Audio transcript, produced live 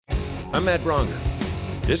I'm Matt Bronger.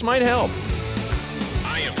 This might help.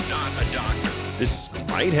 I am not a doctor. This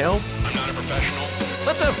might help. I'm not a professional.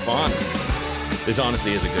 Let's have fun. This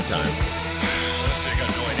honestly is a good time. Honestly, I got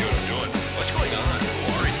no idea what I'm doing. What's going on?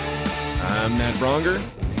 Who are you? I'm Matt Bronger.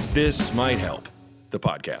 This might help. The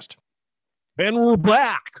podcast. And we're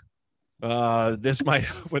back. This might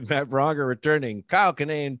help with Matt Bronger returning. Kyle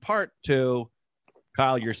Kinane, part 2.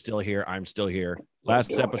 Kyle, you're still here. I'm still here.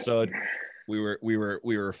 Last episode, we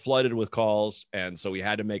were flooded with calls, and so we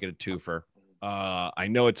had to make it a twofer. I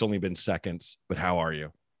know it's only been seconds, but how are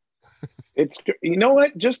you? It's, you know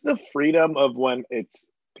what? Just the freedom of when it's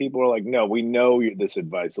people are like, no, we know this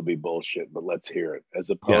advice will be bullshit, but let's hear it, as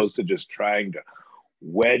opposed to just trying to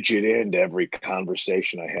wedge it into every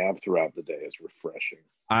conversation I have throughout the day is refreshing.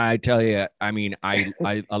 I tell you, I mean, I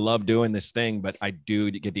love doing this thing, but I do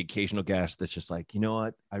get the occasional guest that's just like, you know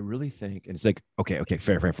what? I really think, and it's like, okay,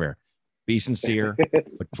 fair. Be sincere,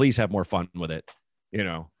 but please have more fun with it. You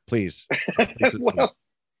know, please. Well,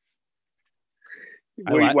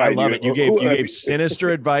 I love it. You gave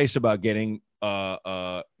sinister advice about getting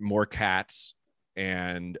more cats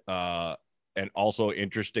and also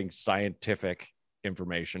interesting scientific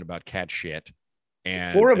information about cat shit.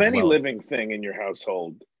 And or of any living thing in your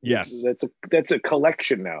household. Yes, that's a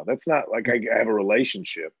collection now. That's not like I have a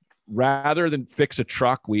relationship. Rather than fix a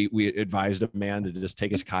truck, we advised a man to just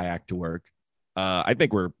take his kayak to work. I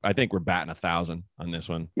think we're batting 1,000 on this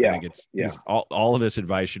one. Yeah, I think it's all of this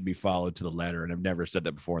advice should be followed to the letter, and I've never said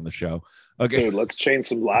that before on the show. Okay, dude, let's change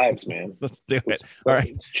some lives, man. Let's do it. All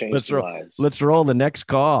right, lives. Let's roll the next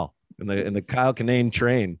call in the Kyle Kinane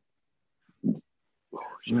train.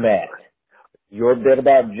 Matt, your bit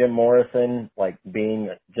about Jim Morrison, like being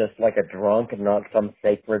just like a drunk and not some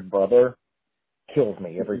sacred brother, kills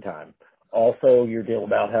me every time. Also, your deal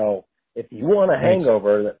about how if you want a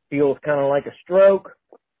hangover that feels kind of like a stroke,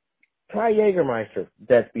 try Jägermeister.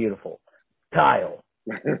 That's beautiful. Kyle,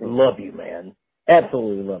 love you, man.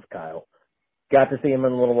 Absolutely love Kyle. Got to see him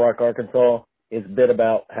in Little Rock, Arkansas. His bit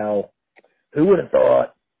about how, who would have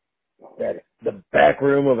thought that the back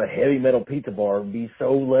room of a heavy metal pizza bar would be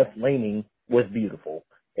so left-leaning was beautiful.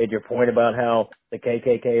 And your point about how the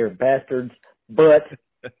KKK are bastards, but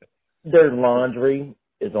their laundry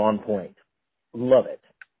is on point. Love it.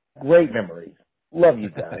 Great memories. Love you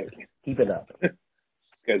guys. Keep it up. This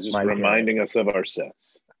guy's just reminding us of our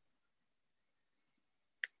sets.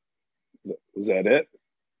 Was that it?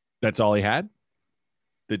 That's all he had?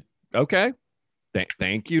 Okay.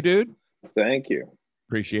 Thank you, dude. Thank you.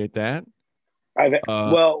 Appreciate that.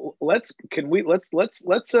 Well, let's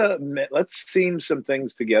seam some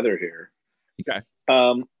things together here. Okay.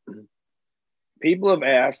 People have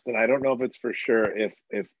asked, and I don't know if it's for sure, if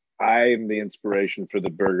I am the inspiration for the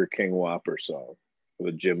Burger King Whopper song, or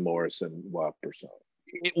the Jim Morrison Whopper song.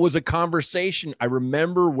 It was a conversation. I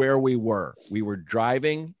remember where we were. We were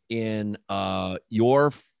driving in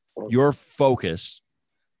your Focus,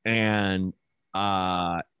 and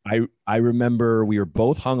I remember we were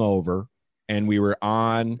both hungover, and we were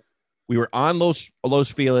on Los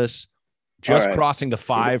Feliz, just crossing the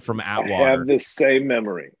 5 from Atwater. I have the same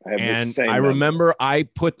memory. I remember I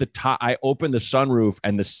opened the sunroof,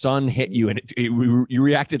 and the sun hit you, and you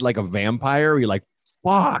reacted like a vampire. You're like,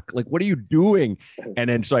 fuck, like, what are you doing? And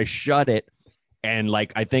then so I shut it, and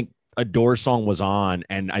like I think a Doors song was on,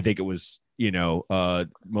 and I think it was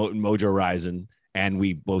Mojo Rising, and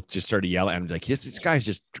we both just started yelling. I'm like, this guy's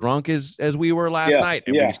just drunk as we were last night,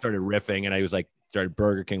 and we started riffing, and I was like, started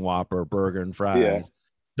Burger King Whopper, burger and fries. Yeah.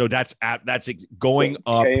 So that's going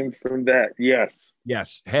up. Came from that,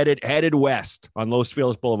 yes, headed west on Los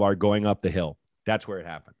Feliz Boulevard, going up the hill. That's where it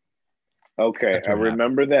happened. Okay, I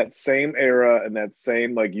remember that same era and that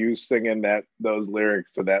same, like, you singing those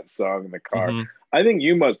lyrics to that song in the car. Mm-hmm. I think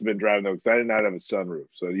you must have been driving though, because I did not have a sunroof,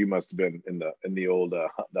 so you must have been in the old the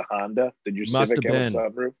Honda. Did your Civic have a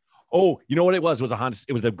sunroof? Oh, you know what it was? It was a Honda.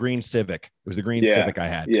 It was the green Civic. It was the green Civic I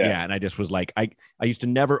had. Yeah, and I just was like, I used to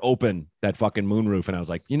never open that fucking moonroof, and I was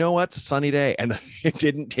like, you know what? It's a sunny day, and it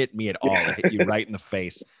didn't hit me at all. It hit you right in the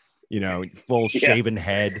face. Full shaven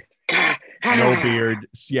head, no beard.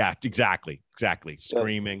 Yeah, exactly.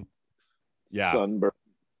 Screaming. Yeah. Sunburn.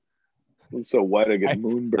 It's so white I get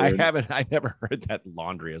moonburn. I never heard that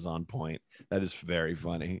laundry is on point. That is very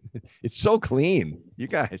funny. It's so clean, you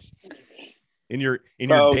guys. In your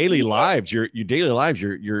daily lives, your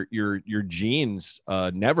jeans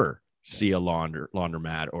never see a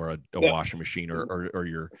laundromat or a washing machine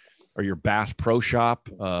or your Bass Pro Shop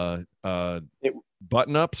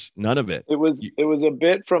button-ups. None of it. It was a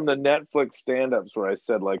bit from the Netflix stand-ups where I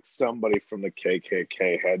said, like, somebody from the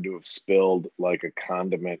KKK had to have spilled like a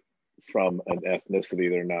condiment from an ethnicity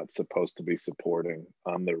they're not supposed to be supporting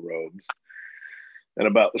on their robes, and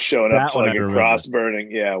about showing up to like a cross burning,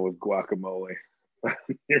 with guacamole on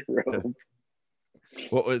your robe.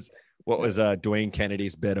 What was Dwayne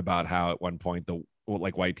Kennedy's bit about how at one point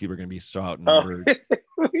white people are going to be so outnumbered?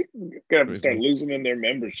 Gonna have to start losing their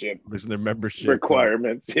membership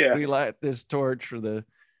requirements. We light this torch for the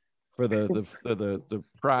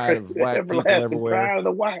pride of black people everywhere. Pride of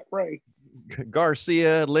the white race.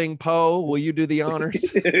 Garcia, Ling Po, will you do the honors?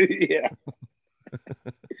 Yeah.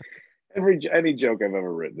 Any joke I've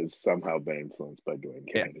ever written has somehow been influenced by Dwayne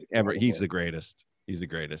Kennedy. He's the greatest. He's the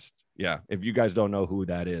greatest. Yeah. If you guys don't know who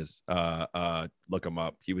that is, look him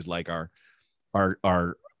up. He was like our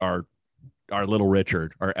Little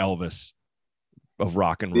Richard, our Elvis of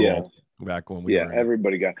rock and roll back when we were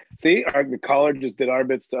everybody got. See, the caller just did our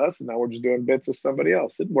bits to us, and now we're just doing bits of somebody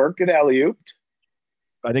else. It worked. It alley-ooped.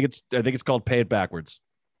 I think it's called Pay It Backwards.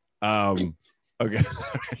 Okay. All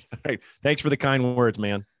right. Thanks for the kind words,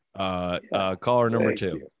 man. Caller number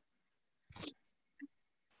 2.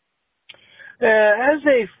 As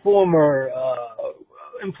a former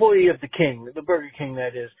employee of the King, the Burger King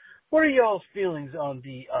that is, what are y'all's feelings on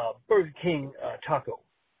the Burger King taco?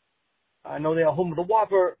 I know they are home of the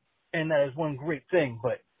Whopper, and that is one great thing,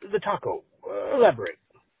 but the taco, elaborate.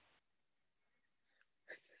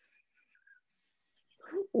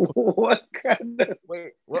 What kind of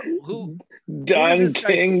who Don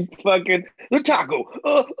King fucking the taco?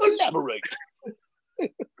 Elaborate.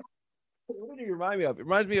 What do you remind me of? It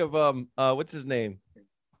reminds me of what's his name?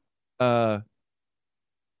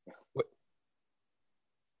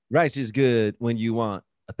 Rice is good when you want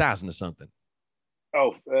 1,000 or something.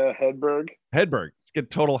 Oh, Hedberg. Let's get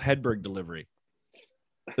total Hedberg delivery.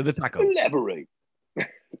 To the taco. Elaborate.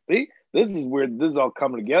 See, this is weird. This is all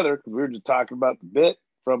coming together because we were just talking about the bit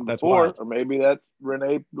from before, or maybe that's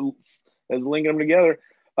Renee is linking them together.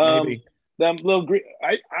 Maybe. Them little green.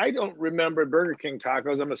 I don't remember Burger King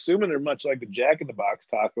tacos. I'm assuming they're much like the Jack in the Box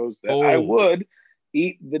tacos that I would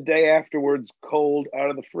eat the day afterwards, cold out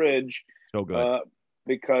of the fridge. So good.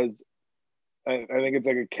 Because I think it's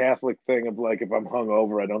like a Catholic thing of like, if I'm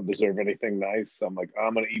hungover, I don't deserve anything nice. So I'm like,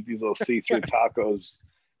 I'm gonna eat these little see-through tacos.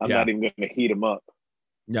 I'm not even gonna heat them up.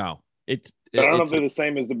 No, I don't know if they're the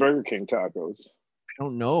same as the Burger King tacos. I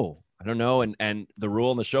don't know. And the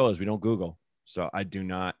rule in the show is we don't Google. So I don't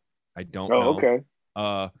know. Okay.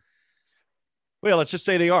 Well, let's just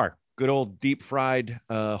say they are good old deep fried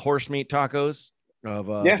horse meat tacos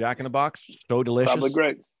of Jack in the Box. So delicious. Probably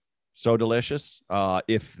great. So delicious.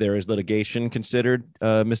 If there is litigation considered,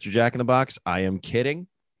 Mr. Jack in the Box, I am kidding.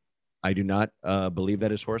 I do not believe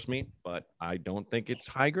that is horse meat, but I don't think it's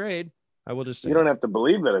high grade. I will just say you don't have to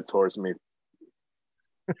believe that it's horse meat.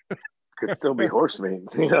 Could still be horse meat.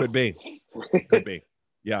 You know? Could be.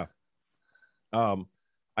 Yeah.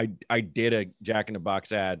 I did a Jack in the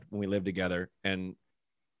Box ad when we lived together, and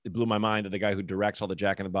it blew my mind that the guy who directs all the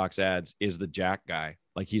Jack in the Box ads is the Jack guy.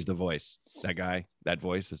 Like, he's the voice. That guy, that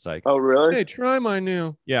voice. It's like, oh really? Hey, try my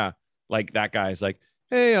new. Yeah. Like that guy's like,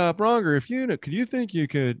 hey, Bronger, could you think you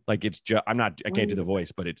could, like, it's just, I can't do the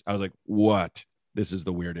voice, but I was like, what? This is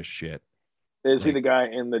the weirdest shit. Is he the guy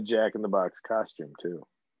in the Jack in the Box costume too?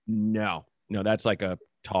 No, that's like a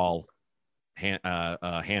tall hand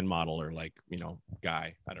model or like,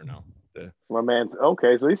 guy. I don't know. So my man's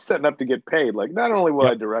okay. So he's setting up to get paid. Like, not only will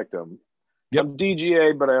I direct him, I'm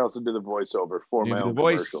DGA, but I also do the voiceover for my own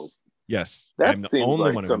commercials. Yes. That seems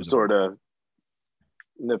like some sort of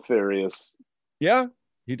nefarious. Yeah,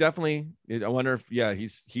 he definitely. I wonder if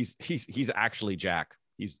he's actually Jack.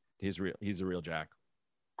 He's a real Jack.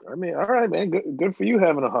 I mean, all right, man. Good for you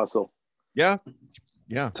having a hustle. Yeah.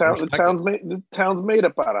 The town's made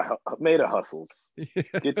up made of hustles.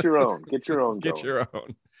 Get your own. Get your own. Get your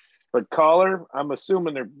own. But caller, I'm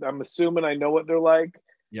assuming I know what they're like.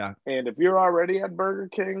 Yeah. And if you're already at Burger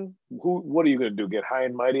King, what are you gonna do? Get high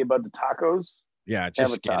and mighty about the tacos? Yeah,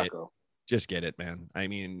 just get it. Just get it, man. I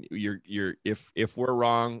mean, you're if we're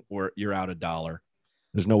wrong, you're out $1.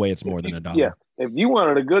 There's no way it's more than $1. Yeah. If you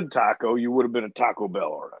wanted a good taco, you would have been at Taco Bell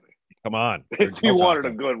already. Come on. If you wanted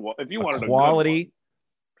a good one, if you wanted quality,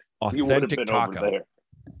 a good one, authentic taco.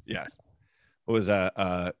 Yes. What was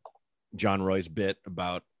John Roy's bit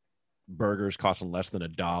about burgers costing less than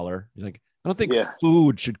 $1? He's like, I don't think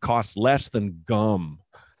food should cost less than gum.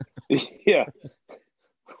 Yeah.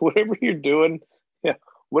 Whatever you're doing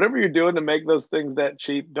to make those things that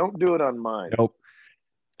cheap, don't do it on mine. Nope.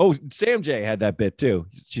 Oh, Sam J had that bit too.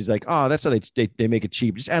 She's like, oh, that's how they make it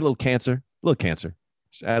cheap. Just add a little cancer.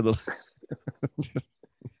 Just add a little.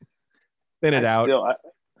 Thin it out.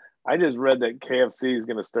 I just read that KFC is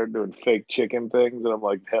going to start doing fake chicken things, and I'm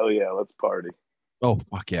like, hell yeah, let's party. Oh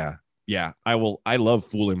fuck yeah, yeah. I love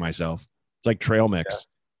fooling myself. It's like trail mix,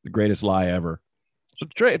 the greatest lie ever. So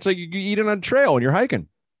it's like you eat it on a trail and you're hiking.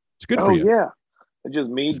 It's good for you. Oh yeah, it's just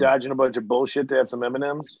me dodging a bunch of bullshit to have some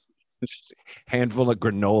M&Ms. Handful of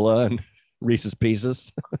granola and Reese's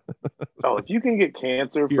Pieces. Oh, if you can get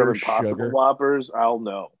cancer Pure from Impossible sugar. Whoppers, I'll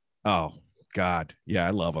know. Oh God, yeah,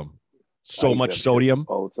 I love them. So I eat much them sodium.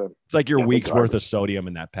 all the time. It's like your Yeah, week's they're worth of sodium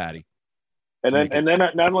in that patty. And then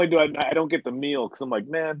not only do I don't get the meal because I'm like,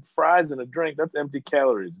 man, fries and a drink, that's empty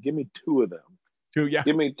calories. Give me 2 of them. Yeah.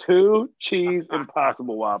 Give me 2 cheese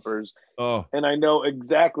Impossible Whoppers. Oh, And I know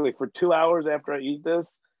exactly for 2 hours after I eat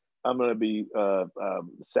this, I'm gonna be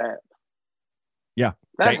sad. yeah.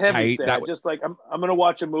 Not heavy sad. that Just like I'm gonna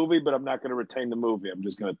watch a movie, but I'm not gonna retain the movie. I'm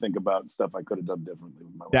just gonna think about stuff I could have done differently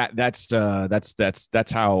with my life.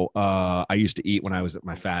 That's how I used to eat when I was at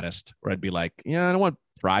my fattest, where I'd be like, yeah, I don't want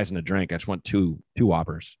fries and a drink. I just want two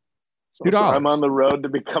Whoppers. So I'm on the road to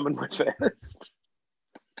becoming my fattest.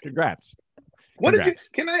 Congrats. What did you?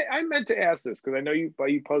 Can I meant to ask this because I know you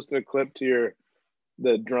posted a clip to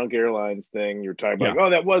the Drunk Airlines thing. You're talking about,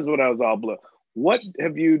 that was when I was all blue. What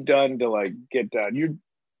have you done to like get down?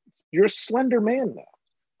 You're a slender man now.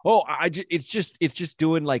 Oh, it's just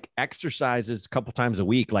doing like exercises a couple times a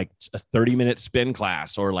week, like a 30-minute spin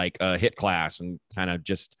class or like a hit class, and kind of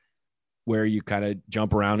just where you kind of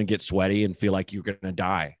jump around and get sweaty and feel like you're gonna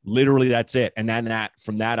die. Literally, that's it. And then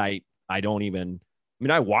from that, I don't even. I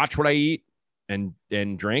mean, I watch what I eat and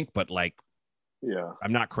drink, but like, yeah,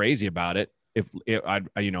 I'm not crazy about it. If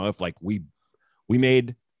like we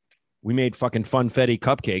made fucking funfetti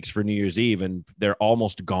cupcakes for New Year's Eve and they're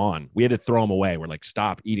almost gone. We had to throw them away. We're like,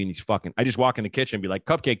 stop eating these fucking. I just walk in the kitchen and be like,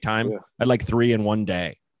 cupcake time. Yeah. I had like 3 in one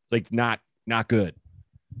day. Like not good.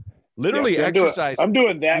 Literally exercise. I'm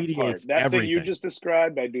doing that part. That everything. Thing you just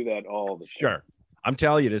described, I do that all the time. Sure. I'm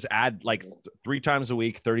telling you, just add like 3 times a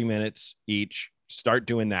week, 30 minutes each. Start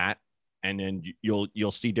doing that, and then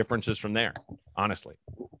you'll see differences from there. Honestly,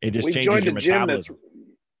 it just changes your metabolism.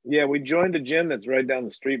 We joined a gym that's right down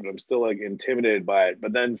the street, but I'm still like intimidated by it.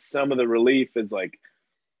 But then some of the relief is like,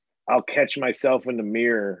 I'll catch myself in the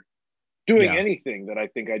mirror doing anything that I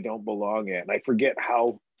think I don't belong at. And I forget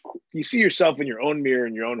how you see yourself in your own mirror,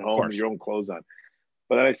 in your own home, with your own clothes on.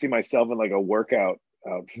 But then I see myself in like a workout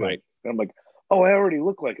outfit. Right. And I'm like, oh, I already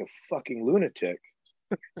look like a fucking lunatic.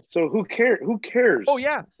 So who cares? Oh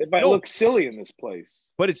yeah. If I look silly in this place.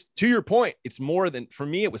 But it's to your point, it's more than, for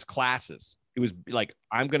me, it was classes. It was like,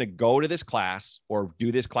 I'm going to go to this class or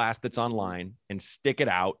do this class that's online and stick it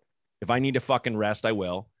out. If I need to fucking rest, I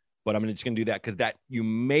will. But I'm just going to do that because that you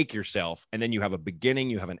make yourself, and then you have a beginning,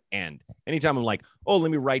 you have an end. Anytime I'm like, oh,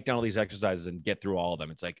 let me write down all these exercises and get through all of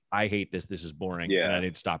them. It's like, I hate this. This is boring. Yeah. And I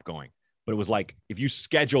didn't stop going. But it was like, if you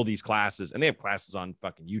schedule these classes, and they have classes on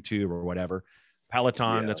fucking YouTube or whatever,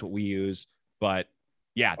 Peloton, that's what we use. But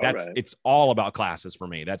yeah, it's all about classes for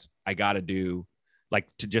me. I got to do. Like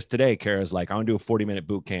just today, Kara's like, I want to do a 40-minute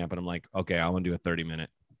boot camp. And I'm like, okay, I want to do a 30-minute.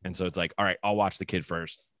 And so it's like, all right, I'll watch the kid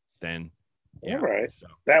first. Then, all right. So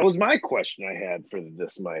that was my question I had for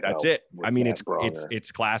this night. That's it. I mean, it's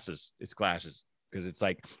classes. It's classes because it's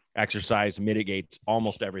like exercise mitigates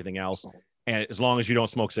almost everything else. And as long as you don't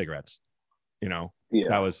smoke cigarettes, I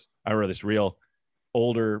remember this real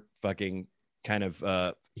older fucking kind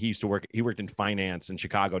of, he worked in finance in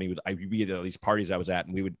Chicago, and I'd be at these parties I was at,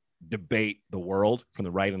 and we would debate the world from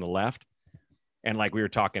the right and the left. And like we were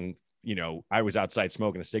talking, I was outside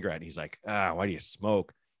smoking a cigarette, and he's like, why do you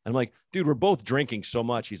smoke? And I'm like, dude, we're both drinking so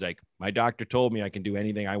much. He's like, my doctor told me I can do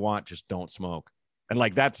anything I want, just don't smoke. And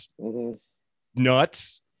like, that's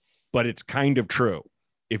nuts, but it's kind of true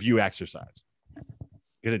if you exercise,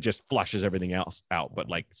 because it just flushes everything else out. But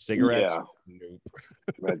like cigarettes, nope.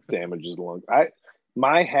 That damages the lungs.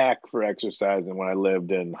 My hack for exercising when I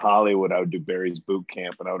lived in Hollywood, I would do Barry's Boot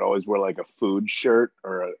Camp, and I would always wear like a food shirt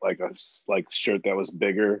or a shirt that was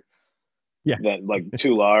bigger than like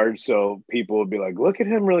too large. So people would be like, look at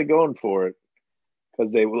him really going for it.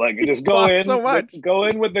 Because they would like just go in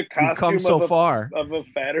with the costume of a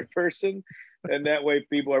fatter person. And that way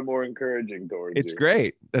people are more encouraging towards you. It's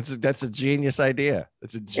great. That's a genius idea.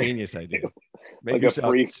 That's a genius idea. Like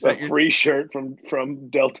a free shirt from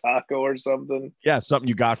Del Taco or something. Yeah, something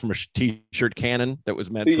you got from a t-shirt cannon that was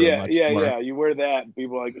meant for yeah. You wear that, and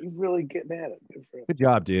people are like, he's really getting at it. Good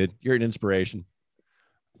job, dude. You're an inspiration.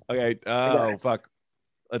 Okay. Oh fuck.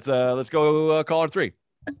 Let's go caller 3.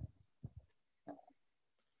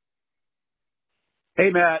 Hey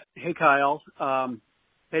Matt. Hey Kyle.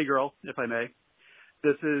 Hey girl, if I may.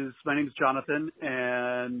 My name's Jonathan,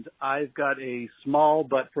 and I've got a small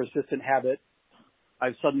but persistent habit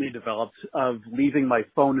I've suddenly developed of leaving my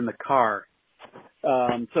phone in the car.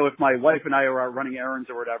 So if my wife and I are out running errands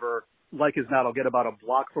or whatever, like as not, I'll get about a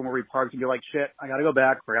block from where we parked and be like, shit, I got to go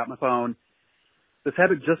back, forgot my phone. This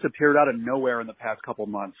habit just appeared out of nowhere in the past couple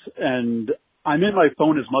months. And I'm in my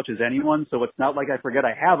phone as much as anyone, so it's not like I forget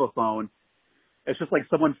I have a phone. It's just like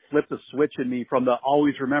someone flipped a switch in me from the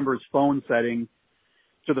always remembers phone setting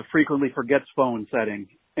to the frequently forgets phone setting.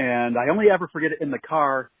 And I only ever forget it in the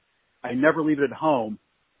car. I never leave it at home.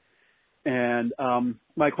 And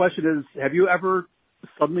my question is, have you ever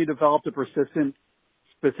suddenly developed a persistent,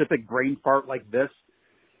 specific brain fart like this?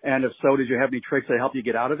 And if so, did you have any tricks to help you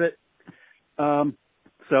get out of it?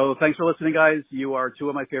 So thanks for listening, guys. You are two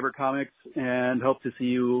of my favorite comics, and hope to see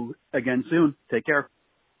you again soon. Take care.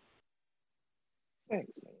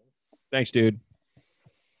 Thanks, man. Thanks, dude.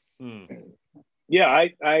 Yeah,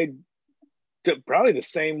 I took probably the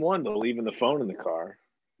same one, though, leaving the phone in the car.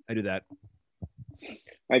 I do that.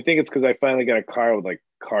 I think it's because I finally got a car with like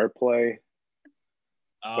CarPlay.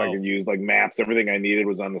 Oh. So I can use like maps. Everything I needed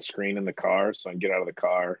was on the screen in the car. So I can get out of the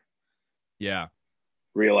car. Yeah.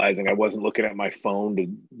 Realizing I wasn't looking at my phone to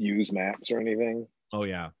use maps or anything. Oh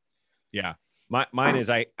yeah. Yeah. Mine is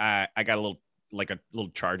I got a little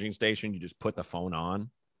charging station. You just put the phone on.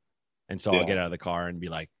 And so I'll get out of the car and be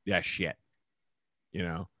like, yeah, shit. You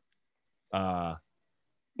know?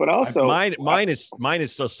 But also mine is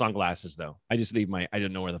still sunglasses though. I just leave I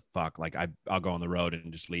didn't know where the fuck. Like I'll go on the road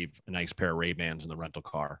and just leave a nice pair of Ray-Bans in the rental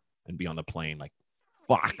car and be on the plane like,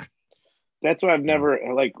 fuck. That's why I've never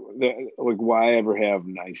why ever have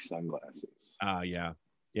nice sunglasses.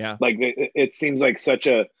 Yeah. Like it seems like such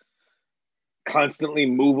a constantly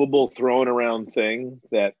movable, thrown around thing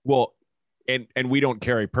that. Well, and we don't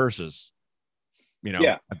carry purses. You know,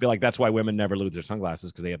 I feel like that's why women never lose their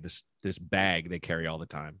sunglasses, because they have this bag they carry all the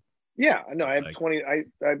time. Yeah, no, I have 20. I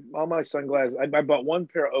all my sunglasses. I bought one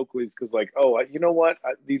pair of Oakleys because, like, you know what?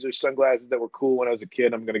 These are sunglasses that were cool when I was a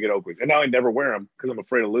kid. I'm gonna get Oakleys, and now I never wear them because I'm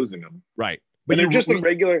afraid of losing them. Right, but they're just the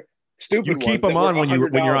regular stupid. You keep them on when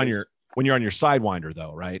you're on your Sidewinder,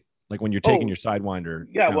 though, right? Like when you're taking your Sidewinder.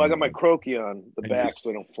 Yeah, well, I got my Croaky on the back so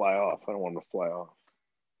they don't fly off. I don't want them to fly off.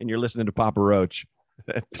 And you're listening to Papa Roach,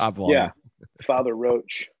 top volume. Yeah, Father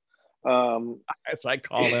Roach. As I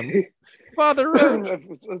call him, Father Roach.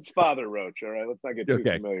 It's Father Roach. All right, let's not get too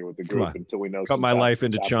familiar with the group until we know. Cut my life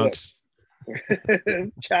into chunks.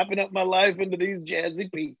 Chopping up my life into these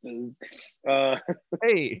jazzy pieces.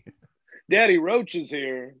 Hey, Daddy Roach is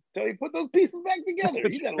here. Tell you put those pieces back together.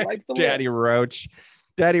 You gotta like the Daddy Roach.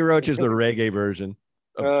 Daddy Roach is the reggae version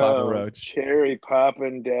of Papa Roach. Cherry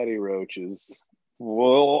popping Daddy Roaches.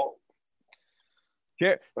 Whoa.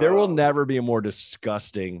 There will never be a more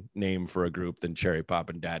disgusting name for a group than Cherry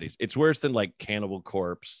Poppin' Daddies. It's worse than like Cannibal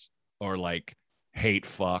Corpse or like Hate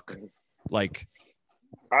Fuck. Like,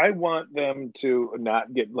 I want them to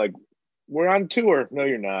not get like, we're on tour. No,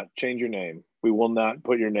 you're not. Change your name. We will not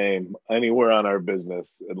put your name anywhere on our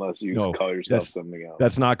business unless you call yourself something else.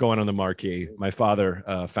 That's not going on the marquee. My father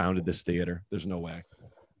founded this theater. There's no way.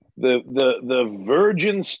 The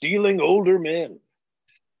virgin stealing older men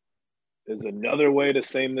is another way to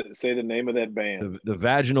say the name of that band. The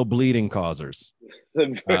vaginal bleeding causers.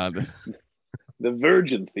 The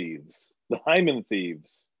virgin thieves. The hymen thieves.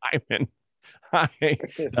 The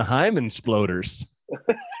hymen sploders.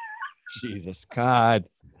 Jesus God.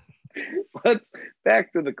 Let's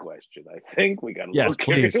back to the question. I think we got a little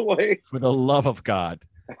carried away. For the love of God.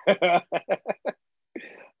 I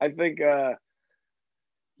think I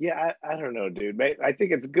don't know, dude. I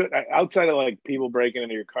think it's good outside of like people breaking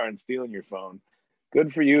into your car and stealing your phone.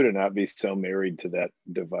 Good for you to not be so married to that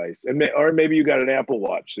device. Or maybe you got an Apple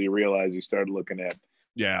Watch, so you realize you started looking at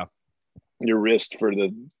your wrist for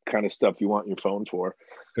the kind of stuff you want your phone for.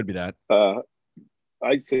 Could be that.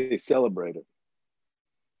 I'd say celebrate it.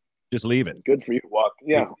 Just leave it. Good for you. Walk.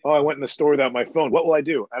 Yeah. Oh, I went in the store without my phone. What will I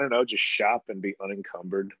do? I don't know. Just shop and be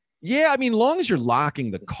unencumbered. Yeah, I mean, long as you're locking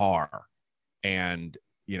the car, and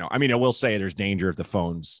I will say there's danger if the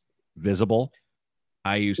phone's visible.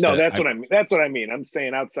 That's what I mean. That's what I mean. I'm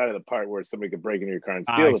saying outside of the part where somebody could break into your car and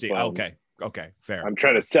steal the phone. Okay, fair. I'm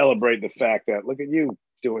trying to celebrate the fact that look at you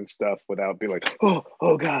doing stuff without being like,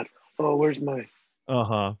 oh God, oh, where's my?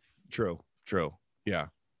 True. Yeah.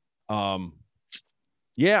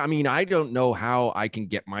 Yeah, I mean, I don't know how I can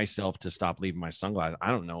get myself to stop leaving my sunglasses. I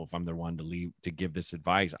don't know if I'm the one to give this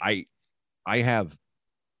advice. I'm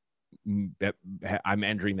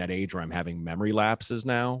entering that age where I'm having memory lapses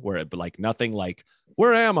now, where like nothing like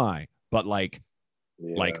where am I, but like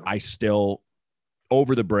I still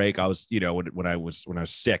over the break, I was, when I was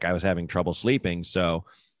sick, I was having trouble sleeping. So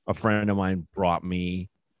a friend of mine brought me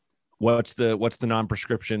what's the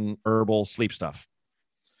non-prescription herbal sleep stuff?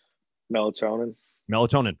 Melatonin.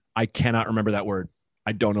 Melatonin. I cannot remember that word.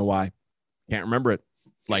 I don't know why. Can't remember it.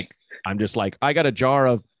 Like, I'm just like, I got a jar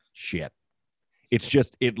of shit. It's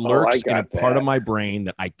just, it lurks in a part of my brain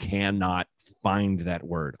that I cannot find that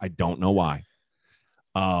word. I don't know why.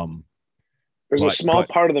 There's a small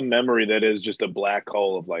part of the memory that is just a black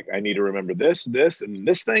hole of like, I need to remember this, and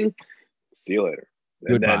this thing. See you later.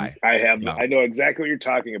 And Goodbye. then I know exactly what you're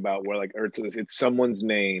talking about, where like, or it's someone's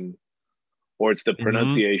name, or it's the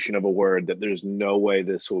pronunciation of a word that there's no way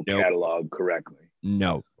this will catalog correctly.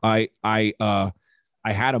 No, I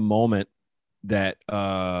had a moment that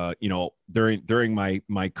during my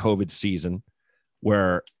COVID season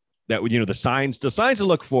where that the signs to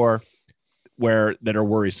look for that are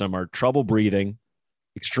worrisome are trouble breathing,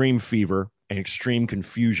 extreme fever, and extreme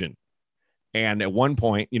confusion. And at one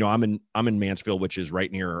point, I'm in Mansfield, which is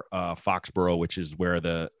right near Foxborough, which is where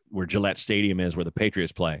Gillette Stadium is, where the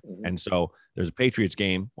Patriots play. Mm-hmm. And so there's a Patriots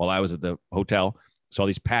game while I was at the hotel. So all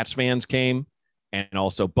these Pats fans came, and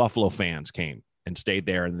also Buffalo fans came and stayed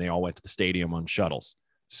there, and they all went to the stadium on shuttles.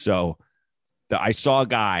 So I saw a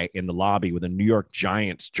guy in the lobby with a New York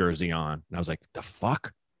Giants jersey on, and I was like, the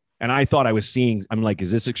fuck? And I thought I'm like,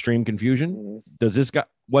 is this extreme confusion? Mm-hmm. Does this guy,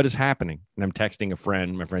 what is happening? And I'm texting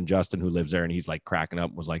my friend Justin, who lives there, and he's like cracking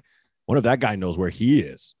up, was like, what if that guy knows where he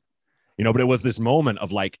is? But it was this moment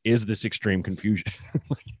of like, is this extreme confusion?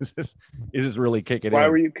 is this really kicking in? Why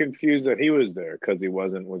were you confused that he was there? Because he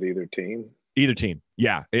wasn't with either team? Either team.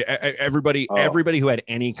 Yeah. Everybody who had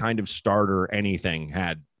any kind of starter, anything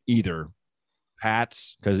had either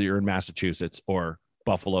Pats because you're in Massachusetts or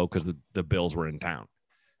Buffalo because the Bills were in town.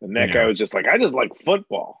 And that guy was just like, I just like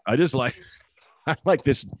football. I like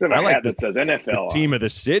this. I like that says NFL team of the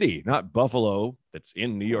city, not Buffalo. That's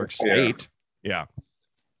in New York State. Yeah.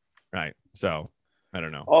 Right. So I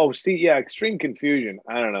don't know. Oh, see, yeah, extreme confusion.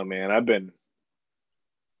 I don't know, man. I've been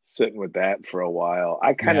sitting with that for a while.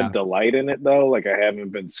 I kind of delight in it though. Like I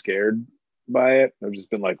haven't been scared by it. I've just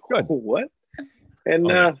been like, oh, what? And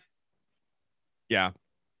yeah,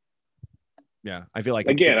 I feel like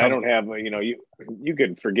again, I don't have you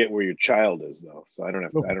can forget where your child is though, so I don't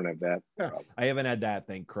have that problem. I haven't had that,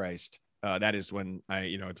 thank Christ. That is when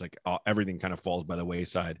it's like everything kind of falls by the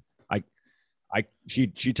wayside. She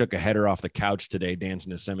took a header off the couch today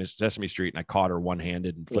dancing to Sesame Street, and I caught her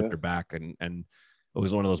one-handed and flipped her back, and it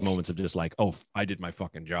was one of those moments of just like, oh, I did my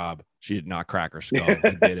fucking job. She did not crack her skull. I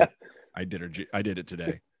did it. I did it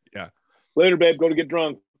today. Yeah. Later, babe. Go to get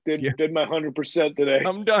drunk. Did my 100% today.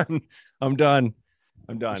 I'm done.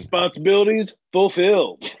 Responsibilities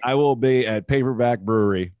fulfilled. I will be at Paperback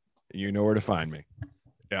Brewery. You know where to find me.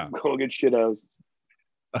 Yeah. Go get shit out.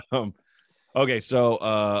 Okay. So,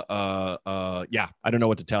 yeah, I don't know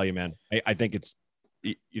what to tell you, man. I think it's,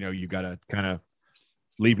 you got to kind of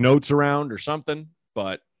leave notes around or something,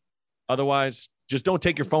 but otherwise just don't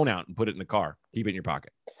take your phone out and put it in the car. Keep it in your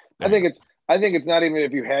pocket. I think it's not even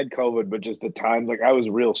if you had COVID, but just the times. Like I was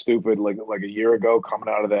real stupid, like a year ago, coming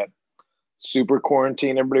out of that super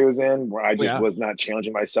quarantine everybody was in, where I just was not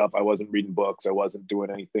challenging myself. I wasn't reading books. I wasn't doing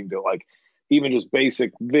anything to like, even just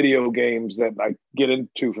basic video games that I get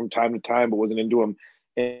into from time to time, but wasn't into them.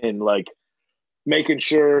 And like making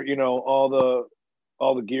sure, all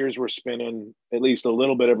the gears were spinning at least a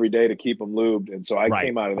little bit every day to keep them lubed. And so I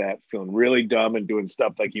came out of that feeling really dumb and doing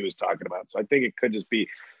stuff like he was talking about. So I think it could just be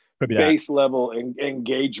base level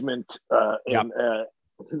engagement and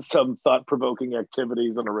some thought-provoking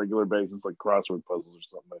activities on a regular basis, like crossword puzzles or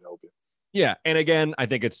something might help you. Yeah. And again, I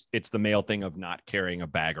think it's the male thing of not carrying a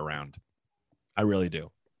bag around. I really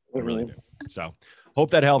do. I really do. So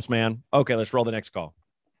hope that helps, man. Okay. Let's roll the next call.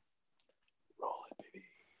 Roll it, baby.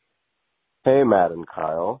 Hey, Matt and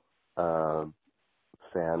Kyle.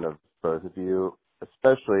 Fan of both of you,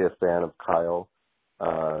 especially a fan of Kyle,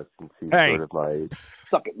 since he's sort of my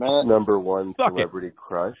Suck it, man. number one celebrity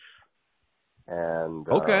crush. And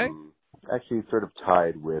actually sort of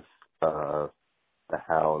tied with the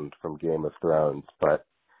Hound from Game of Thrones. But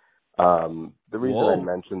the reason I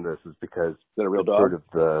mentioned this is because a real dog? Sort of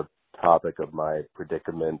the topic of my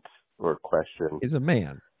predicament or question is a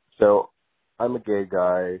man. So I'm a gay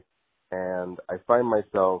guy, and I find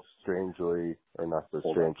myself strangely, or not so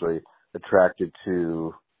strangely, attracted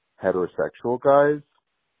to heterosexual guys.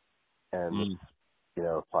 And,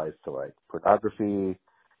 applies to like pornography.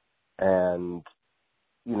 And,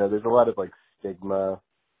 there's a lot of like stigma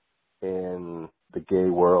in the gay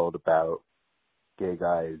world about gay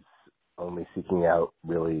guys only seeking out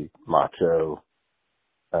really macho,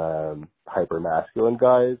 hyper masculine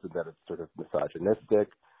guys and that it's sort of misogynistic.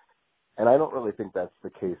 And I don't really think that's the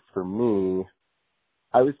case for me.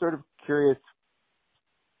 I was sort of curious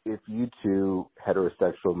if you two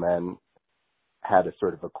heterosexual men had a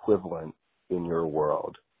sort of equivalent in your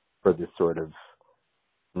world for this sort of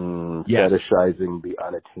Yes. fetishizing the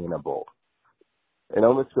unattainable. It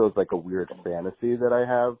almost feels like a weird fantasy that I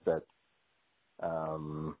have that's,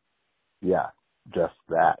 just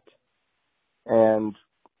that. And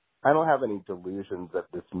I don't have any delusions that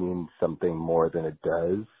this means something more than it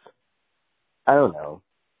does. I don't know.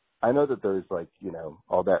 I know that there's like,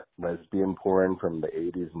 all that lesbian porn from the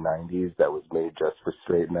 80s and 90s that was made just for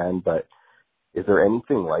straight men, but is there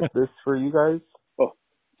anything like this for you guys? Oh,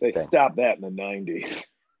 they stopped that in the 90s.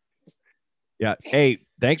 Yeah. Hey,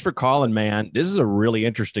 thanks for calling, man. This is a really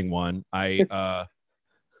interesting one.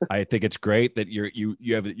 I think it's great that you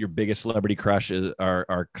have your biggest celebrity crushes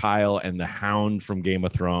are Kyle and the Hound from Game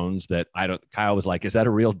of Thrones. Kyle was like, is that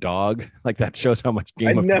a real dog? Like that shows how much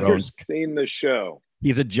Game of Thrones. I've never seen the show.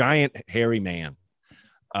 He's a giant hairy man.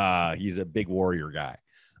 He's a big warrior guy.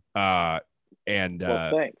 Well,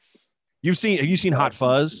 thanks. Have you seen Hot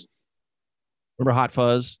Fuzz? Remember Hot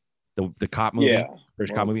Fuzz? The cop movie? Yeah.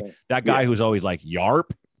 British cop movie. That guy who's always like Yarp,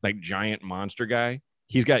 like giant monster guy.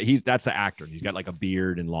 That's the actor. He's got like a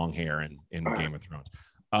beard and long hair in Game of Thrones.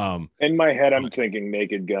 In my head, I'm thinking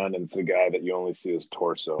Naked Gun, and it's the guy that you only see his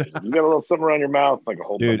torso. You got a little something around your mouth, like a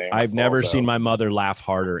whole dude. banana. I've never seen my mother laugh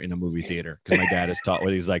harder in a movie theater because my dad is taught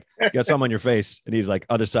what he's like. You got some on your face, and he's like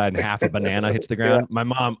other side, and half a banana hits the ground. Yeah.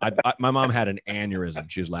 My mom had an aneurysm.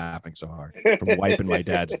 She was laughing so hard from wiping my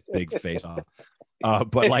dad's big face off.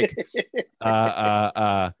 But like,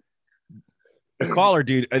 the caller,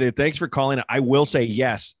 dude. Thanks for calling. I will say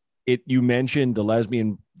yes. You mentioned the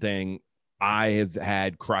lesbian thing. I have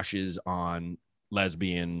had crushes on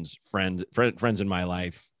lesbians, friends in my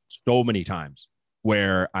life so many times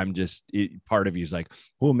where I'm just part of you is like,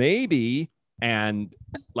 well, maybe. And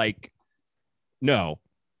like, no,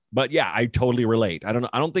 but yeah, I totally relate. I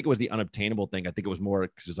don't think it was the unobtainable thing. I think it was more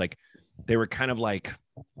because it's like, they were kind of like,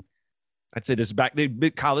 I'd say this is back.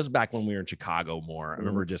 Kyle, this is back when we were in Chicago more. I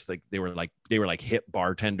remember just like they were like hip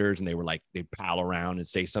bartenders, and they'd pal around and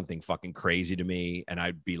say something fucking crazy to me, and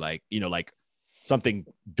I'd be like, like something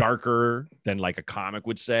darker than like a comic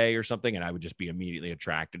would say or something, and I would just be immediately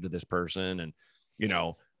attracted to this person, and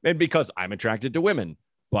and because I'm attracted to women,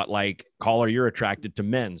 but like caller, you're attracted to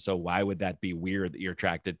men, so why would that be weird that you're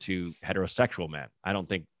attracted to heterosexual men? I don't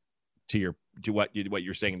think to what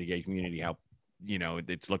you're saying in the gay community, how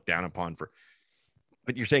it's looked down upon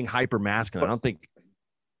but you're saying hyper masculine. I don't think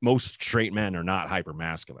most straight men are not hyper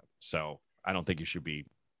masculine. So I don't think you should be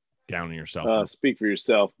down on yourself. Speak for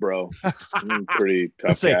yourself, bro. I'm pretty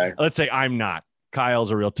tough guy. Let's say I'm not. Kyle's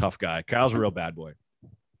a real tough guy. Kyle's a real bad boy.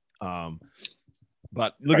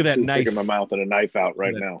 But look at that knife in my mouth and a knife out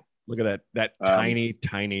right now. Look at that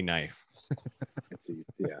tiny knife.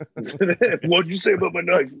 Yeah. What'd you say about my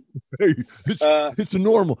knife? Hey, it's a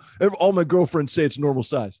normal. All my girlfriends say it's normal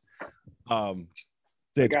size. I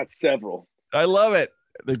got several. I love it.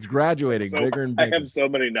 It's graduating bigger and bigger. I have so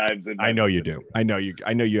many knives in. I know you do. I know you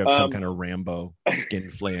have some kind of Rambo skin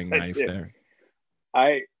flaying knife there.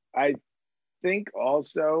 I think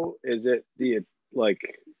also is it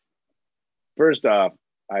first off,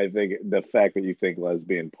 I think the fact that you think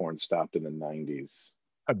lesbian porn stopped in the 90s.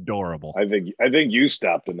 Adorable. I think you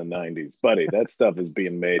stopped in the 90s, buddy. That stuff is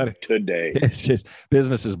being made today. It's just,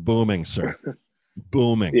 business is booming, sir.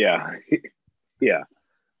 Booming. Yeah.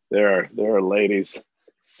 There are ladies.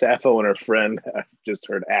 Sappho and her friend have just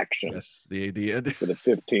heard action. Yes, for the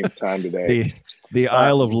 15th time today. The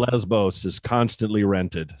Isle of Lesbos is constantly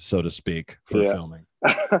rented, so to speak, for filming.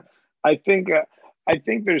 I think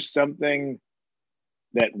there's something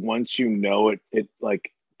that once it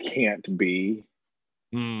like can't be.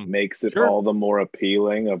 Makes it all the more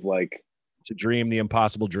appealing of like to dream the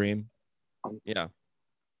impossible dream. Yeah.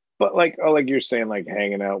 But like you're saying, like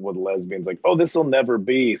hanging out with lesbians, like, oh, this will never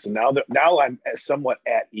be. So now I'm somewhat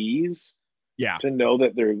at ease. Yeah. To know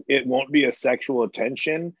that it won't be a sexual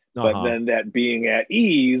attention, but then that being at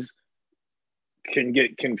ease can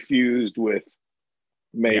get confused with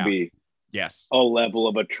maybe a level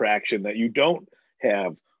of attraction that you don't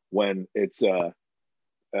have when it's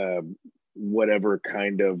whatever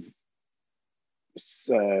kind of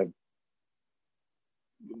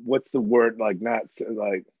what's the word, like not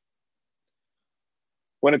like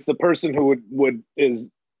when it's the person who would is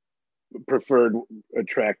preferred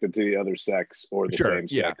attracted to the other sex or the same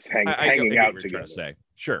sex hanging out together.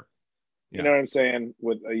 Sure. You know what I'm saying?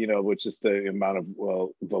 With with just the amount of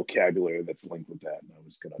vocabulary that's linked with that. And I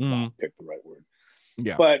was gonna not pick the right word.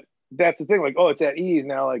 Yeah. But that's the thing. Like, oh, it's at ease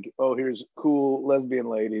now. Like, oh, here's cool lesbian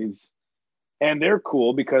ladies, and they're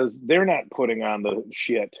cool because they're not putting on the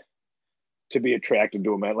shit to be attracted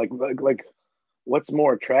to a man. Like, what's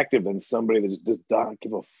more attractive than somebody that just does not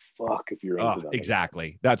give a fuck if you're into them?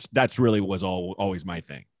 Exactly. That's really was always my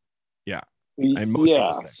thing. Yeah. And most of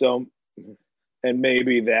us think. So, and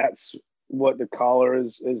maybe that's what the caller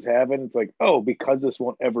is having. It's like, oh, because this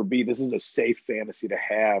won't ever be, this is a safe fantasy to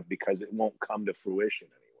have because it won't come to fruition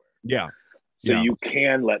anywhere. Yeah. So you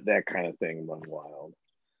can let that kind of thing run wild.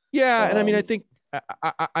 Yeah. And I mean, I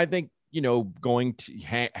think, you know, going to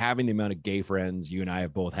having the amount of gay friends you and I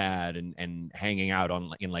have both had and hanging out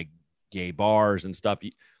in like gay bars and stuff,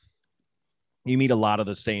 you meet a lot of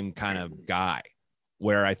the same kind of guy,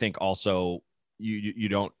 where I think also you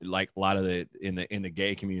don't, like a lot of in the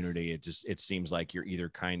gay community, it seems like you're either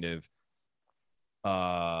kind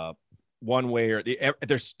of one way or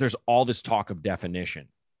there's all this talk of definition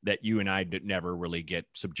that you and I never really get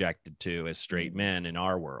subjected to as straight men in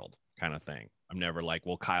our world, kind of thing. I'm never like,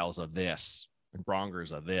 well, Kyle's a this and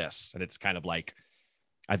Bronger's a this. And it's kind of like,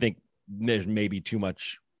 I think there's maybe too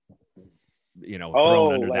much, you know,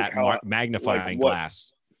 thrown under like that magnifying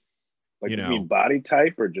glass. Like, you mean body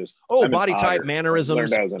type or just body type,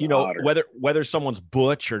 mannerisms, you know, otter. whether someone's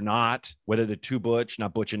butch or not, whether they're too butch,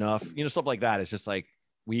 not butch enough, you know, stuff like that. It's just like,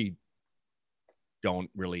 we don't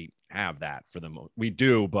really have that for the most. We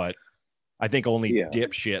do, but I think only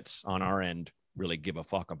dipshits on our end really give a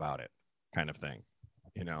fuck about it, kind of thing.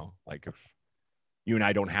 You know, like if you and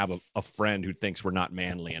I don't have a friend who thinks we're not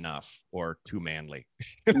manly enough or too manly.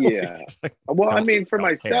 Yeah. Like, well, I mean, for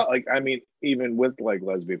myself, like, I mean, even with like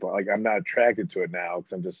lesbian, like, I'm not attracted to it now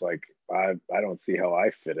because I'm just like, I don't see how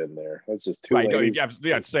I fit in there. That's just two ladies.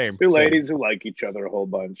 Same. Ladies who like each other a whole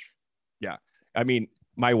bunch. Yeah. I mean,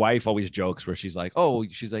 my wife always jokes where she's like, well,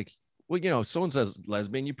 you know, someone says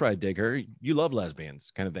lesbian, you probably dig her. You love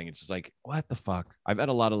lesbians, kind of thing. It's just like, what the fuck? I've had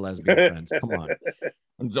a lot of lesbian friends. Come on.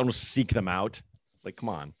 I'm going to seek them out. Like, come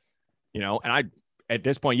on, you know? And at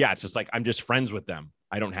this point, it's just like, I'm just friends with them.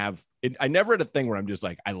 I don't have it. I never had a thing where I'm just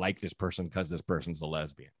like, I like this person because this person's a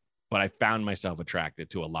lesbian, but I found myself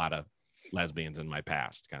attracted to a lot of lesbians in my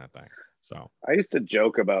past, kind of thing. So I used to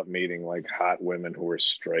joke about meeting like hot women who were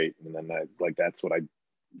straight. And then that's what I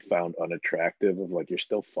found unattractive, of like, you're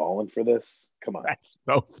still falling for this. Come on. That's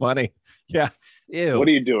so funny. Yeah. Ew. What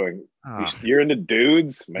are you doing? You're into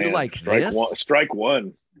dudes, man. You like strike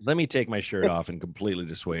one. Let me take my shirt off and completely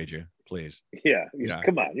dissuade you, please. Yeah.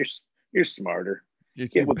 Come on. You're smarter.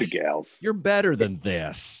 Get with the gals. You're better than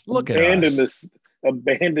this. Look at us.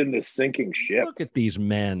 Abandon this sinking ship. Look at these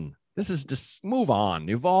men. This is just move on,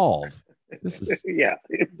 evolve. This is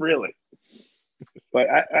really. But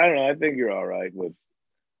I don't know. I think you're all right with.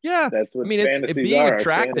 Yeah, that's what it's being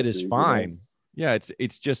attracted is fine. You know? Yeah,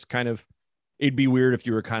 it's just kind of. It'd be weird if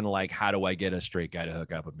you were kind of like, how do I get a straight guy to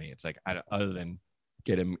hook up with me? It's like, other than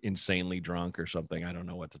get him insanely drunk or something, I don't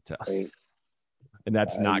know what to tell. And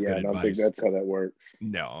that's not good advice. I don't think that's how that works.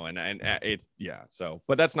 No, and it's So,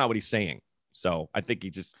 but that's not what he's saying. So I think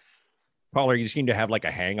caller, you seem to have like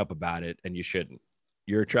a hang up about it, and you shouldn't.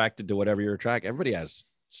 You're attracted to whatever you're attracted. Everybody has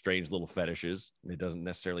strange little fetishes. And it doesn't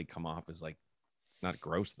necessarily come off as like, it's not a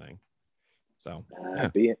gross thing. So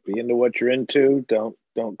be into what you're into.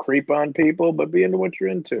 Don't creep on people, but be into what you're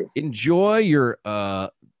into. Enjoy your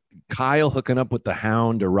Kyle hooking up with the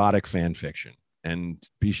Hound erotic fan fiction, and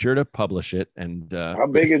be sure to publish it. And how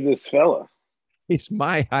big is this fella? He's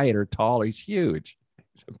my height or taller. He's huge.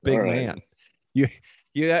 He's a big man.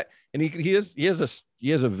 And he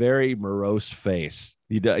has a very morose face.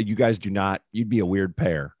 You guys do not. You'd be a weird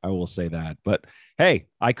pair. I will say that. But hey,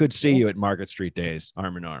 I could see you at Market Street Days,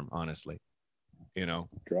 arm in arm. Honestly, you know.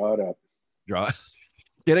 Draw it up.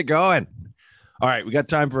 Get it going. All right, we got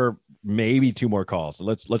time for maybe 2 more calls. So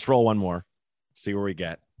let's roll one more. See where we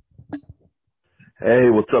get. Hey,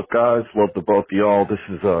 what's up, guys? Love to both of y'all. This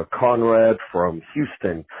is Conrad from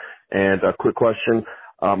Houston, and a quick question.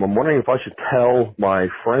 I'm wondering if I should tell my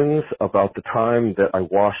friends about the time that I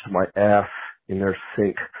washed my ass in their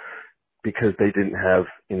sink because they didn't have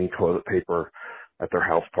any toilet paper at their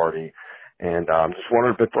house party. And just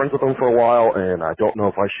wanted to be friends with them for a while, and I don't know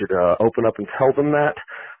if I should open up and tell them that,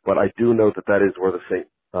 but I do know that is where the sink,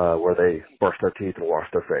 where they brush their teeth and wash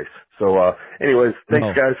their face. So anyways,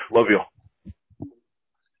 thanks, guys. Love you.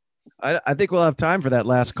 I think we'll have time for that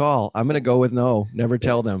last call. I'm going to go with no. Never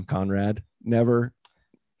tell them, Conrad. Never.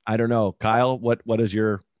 I don't know. Kyle, what is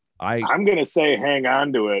your... I'm going to say hang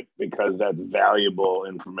on to it because that's valuable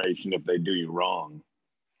information if they do you wrong.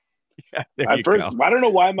 At first, go. I don't know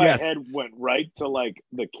why my Yes. head went right to like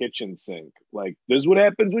the kitchen sink. Like, this is what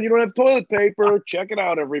happens when you don't have toilet paper. Check it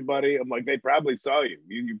out, everybody. I'm like, they probably saw you.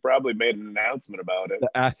 You probably made an announcement about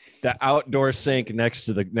it. The outdoor sink next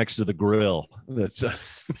to the grill. That's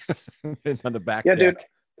on the back. Yeah, deck.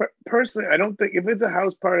 dude. Personally, I don't think if it's a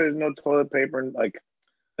house party, there's no toilet paper. Like,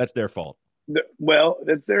 That's their fault. well,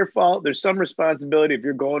 it's their fault. There's some responsibility if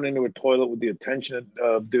you're going into a toilet with the intention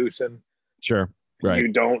of deucing. Sure. Right. You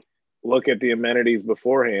don't look at the amenities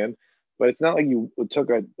beforehand, but it's not like you took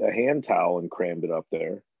a hand towel and crammed it up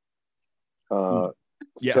there.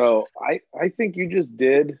 Yeah. So I think you just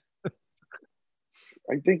did.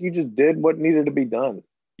 I think you just did what needed to be done.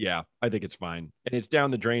 Yeah, I think it's fine. And it's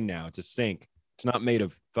down the drain now. It's a sink. It's not made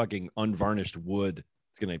of fucking unvarnished wood.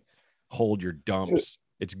 It's going to hold your dumps.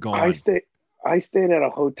 It's gone. I stayed at a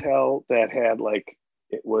hotel that had like,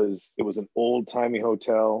 it was an old timey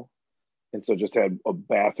hotel. And so just had a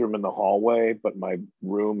bathroom in the hallway, but my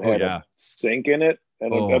room had a sink in it.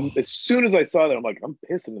 And as soon as I saw that, I'm like, I'm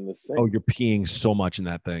pissing in the sink. Oh, you're peeing so much in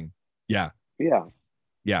that thing. Yeah. Yeah.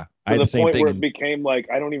 Yeah. To the point where it became like,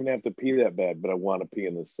 I don't even have to pee that bad, but I want to pee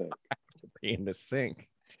in the sink. Pee in the sink.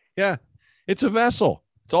 Yeah. It's a vessel.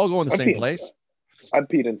 It's all going the same place. I've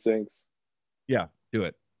peed in sinks. Yeah. Do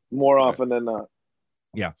it. More often than not.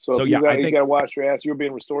 Yeah. So yeah, I think you got to wash your ass. You're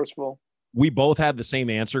being resourceful. We both had the same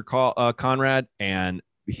answer, Conrad, and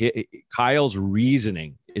Kyle's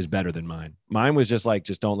reasoning is better than mine. Mine was just like,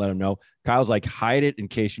 just don't let him know. Kyle's like, hide it in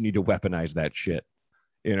case you need to weaponize that shit.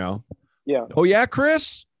 You know? Yeah. Oh, yeah,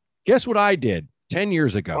 Chris? Guess what I did 10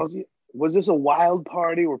 years ago? Was this a wild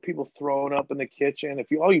party? Were people throwing up in the kitchen? If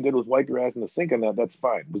all you did was wipe your ass in the sink on that's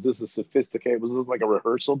fine. Was this was this like a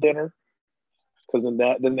rehearsal dinner? Because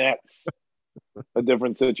then that's a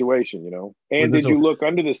different situation, you know. And did you look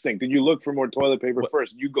under the sink? Did you look for more toilet paper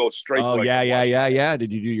first? You go straight. Oh, to yeah.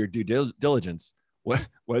 Did you do your due diligence? What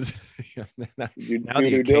was now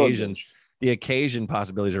the occasion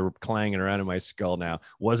possibilities are clanging around in my skull now.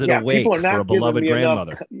 Was it a wake for a beloved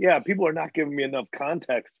grandmother? People are not giving me enough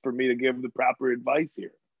context for me to give the proper advice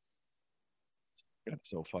here. That's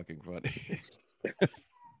so fucking funny.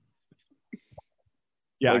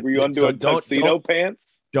 Yeah, like, were you undoing tuxedo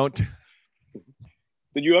pants? Don't.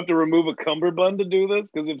 Did you have to remove a cummerbund to do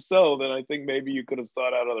this? Because if so, then I think maybe you could have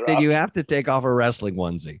sought out other options. Did you have to take off a wrestling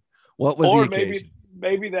onesie? What was the occasion?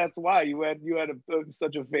 Maybe that's why you had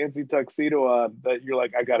such a fancy tuxedo on that you're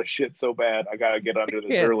like, I got to shit so bad, I got to get under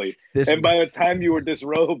this early. And by the time you were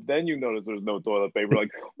disrobed, then you noticed there's no toilet paper. Like,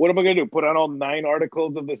 what am I gonna do? Put on all 9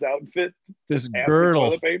 articles of this outfit? This girdle,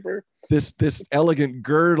 toilet paper. This elegant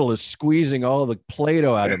girdle is squeezing all the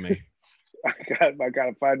Play-Doh out of me. I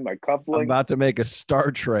gotta find my cufflinks. I'm about to make a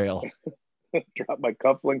star trail. Drop my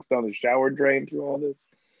cufflinks down the shower drain through all this.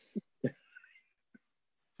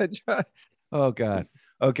 Oh God.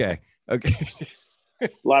 Okay. A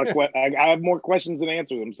lot of I have more questions than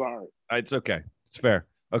answers. I'm sorry. It's okay. It's fair.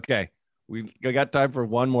 Okay. We got time for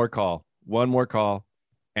one more call.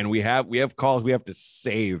 And we have calls we have to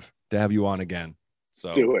save to have you on again. So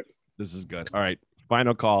let's do it. This is good. All right.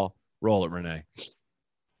 Final call. Roll it, Renee.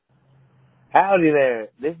 Howdy there.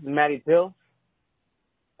 This is Matty Pill.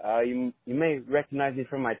 You may recognize me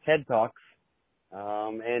from my TED Talks.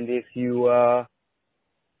 And if you're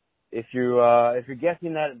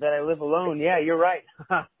guessing that I live alone, yeah, you're right.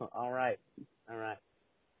 All right.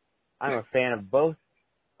 I'm a fan of both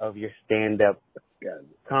of your stand-up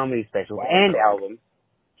comedy specials and albums.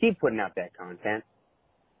 Keep putting out that content.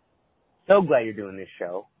 So glad you're doing this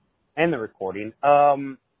show and the recording.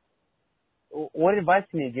 What advice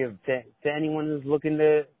can you give to anyone who's looking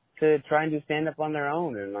to try and do stand-up on their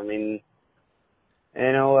own? And I mean,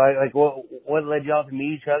 you know, like what led y'all to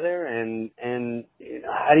meet each other, and you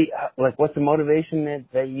know, how do you, what's the motivation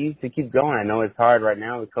that you use to keep going? I know it's hard right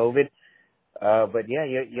now with COVID, but yeah,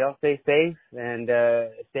 y'all stay safe and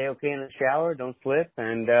stay okay in the shower. Don't slip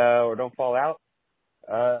and or don't fall out.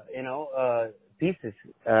 Pieces.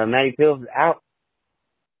 Matty Pills out.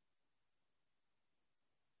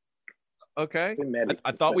 Okay.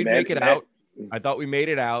 I thought we'd make it out. I thought we made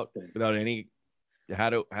it out without any. How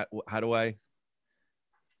do I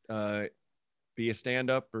be a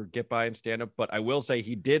stand-up or get by and stand up? But I will say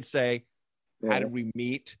he did say, how did we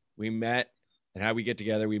meet? We met, and how we get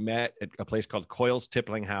together? We met at a place called Coyle's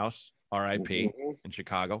Tippling House, R.I.P. in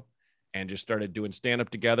Chicago, and just started doing stand-up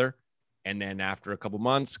together. And then after a couple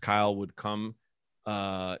months, Kyle would come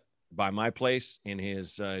by my place in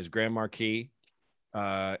his Grand Marquis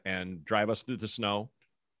and drive us through the snow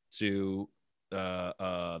to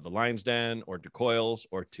the Lion's Den or to Coyle's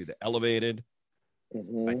or to the Elevated.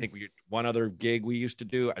 I think one other gig we used to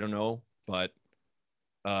do, I don't know, but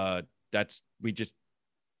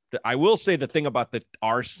I will say the thing about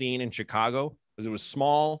our scene in Chicago was it was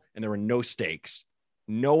small and there were no stakes.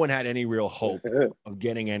 No one had any real hope of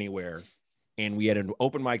getting anywhere. And we had an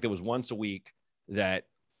open mic that was once a week that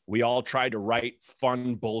we all tried to write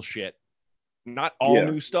fun bullshit, not all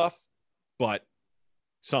new stuff, but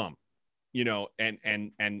some, you know, and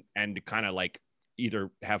to kind of like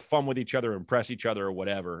either have fun with each other, impress each other or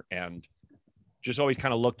whatever. And just always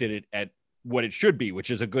kind of looked at it at what it should be,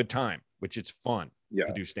 which is a good time, which it's fun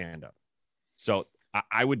to do stand up. So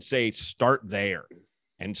I would say start there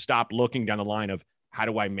and stop looking down the line of how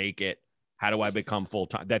do I make it? How do I become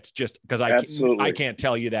full-time? That's just because I can't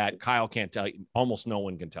tell you that. Kyle can't tell you. Almost no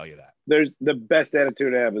one can tell you that. There's the best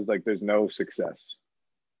attitude to have is like, there's no success.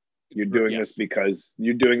 You're doing this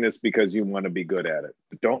because you want to be good at it.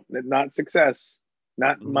 But not success,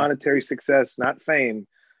 not monetary success, not fame,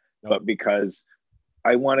 but because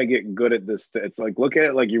I want to get good at this. It's like, look at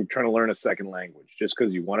it like you're trying to learn a second language just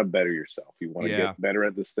because you want to better yourself. You want to get better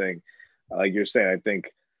at this thing. Like you're saying, I think,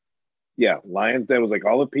 Lions Den was like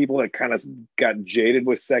all the people that kind of got jaded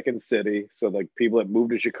with Second City. So like people that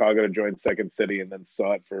moved to Chicago to join Second City and then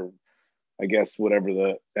saw it for, I guess, whatever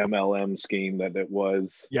the MLM scheme that it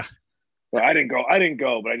was. Yeah. Well, I didn't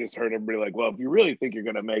go, but I just heard everybody like, well, if you really think you're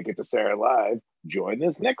going to make it to Saturday Night Live, join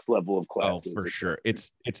this next level of classes. Oh, for sure.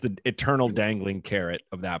 It's the eternal dangling carrot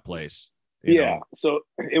of that place. So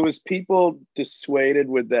it was people dissuaded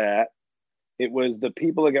with that. It was the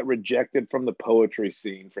people that got rejected from the poetry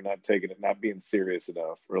scene for not taking it, not being serious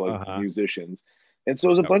enough, or like musicians. And so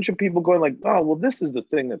it was a bunch of people going like, oh, well, this is the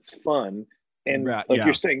thing that's fun. And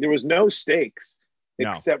you're saying, there was no stakes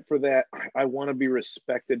except for that. I want to be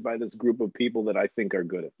respected by this group of people that I think are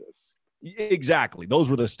good at this. Exactly.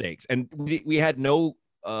 Those were the stakes. And we had no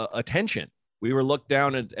attention. We were looked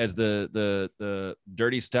down as the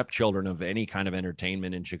dirty stepchildren of any kind of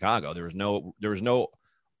entertainment in Chicago. There was no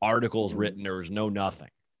articles written. There was no nothing.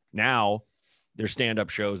 Now there's stand-up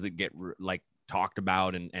shows that get like talked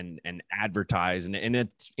about and advertised and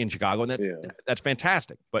it's in Chicago, and that's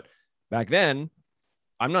fantastic. But back then,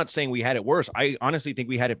 I'm not saying we had it worse. I honestly think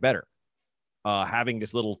we had it better. Having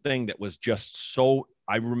this little thing that was just so,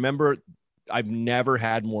 I remember I've never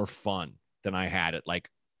had more fun than I had at like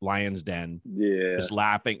Lions Den. Just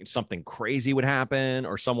laughing. Something crazy would happen,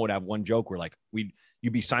 or someone would have one joke where like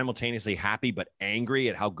you'd be simultaneously happy but angry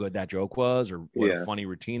at how good that joke was, or what a funny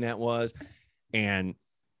routine that was. And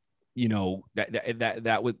you know,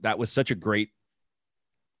 that was such a great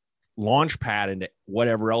launch pad into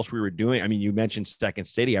whatever else we were doing. I mean, you mentioned Second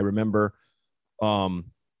City. I remember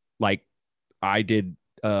like I did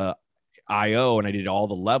IO and I did all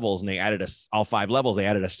the levels, and they added all 5 levels. They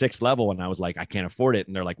added a 6th level, and I was like, I can't afford it.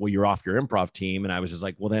 And they're like, well, you're off your improv team. And I was just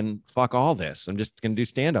like, well, then fuck all this. I'm just going to do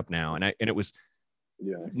stand up now. And it was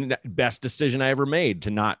best decision I ever made to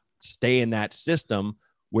not stay in that system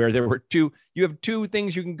where there were you have 2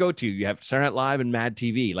 things you can go to. You have Saturday Night Live and Mad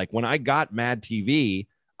TV. Like when I got Mad TV,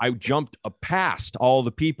 I jumped past all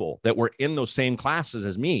the people that were in those same classes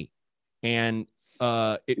as me. And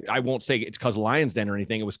I won't say it's because Lions Den or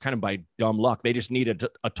anything. It was kind of by dumb luck. They just needed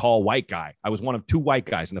a tall white guy. I was one of 2 white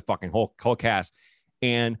guys in the fucking whole cast.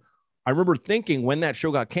 And I remember thinking when that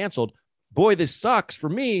show got canceled, boy, this sucks for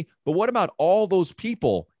me. But what about all those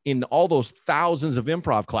people in all those thousands of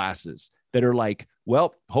improv classes that are like,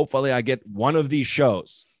 well, hopefully I get one of these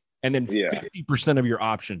shows. And then 50% of your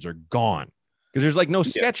options are gone because there's like no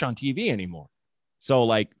sketch on TV anymore. So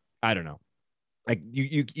like, I don't know. Like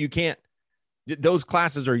you can't, those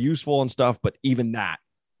classes are useful and stuff, but even that,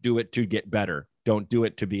 do it to get better. Don't do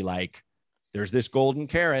it to be like, there's this golden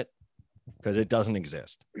carrot, because it doesn't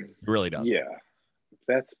exist. It really doesn't. Yeah.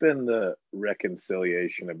 That's been the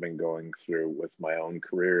reconciliation I've been going through with my own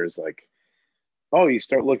career is like, oh, you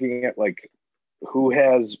start looking at like who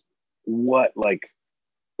has what, like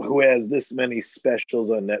who has this many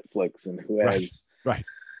specials on Netflix and who has,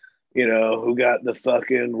 you know, who got the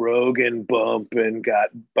fucking Rogan bump and got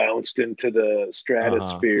bounced into the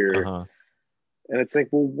stratosphere. And it's like,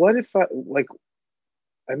 well, what if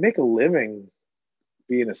I make a living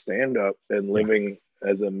being a stand-up and living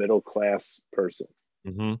as a middle-class person.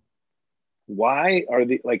 Why are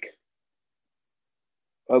the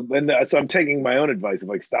so I'm taking my own advice of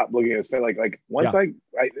like, stop looking at it. Like once I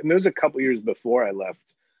there was a couple years before I left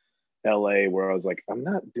LA where I was like, I'm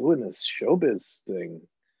not doing this showbiz thing.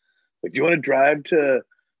 Like, do you want to drive to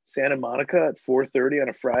Santa Monica at 4:30 on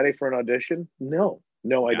a Friday for an audition? No,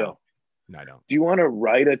 I don't. No, I don't. Do you want to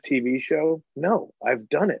write a TV show? No, I've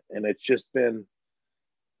done it. And it's just been,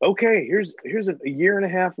 okay, here's a 1.5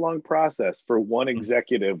 year long process for one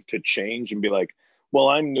executive to change and be like, well,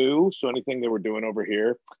 I'm new, so anything they were doing over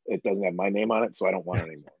here, it doesn't have my name on it, so I don't want it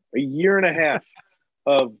anymore. A year and a half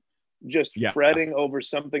of just fretting over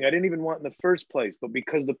something I didn't even want in the first place, but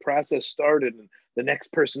because the process started and the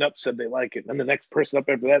next person up said they like it, and the next person up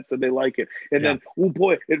after that said they like it, and then, oh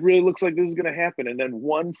boy, it really looks like this is going to happen, and then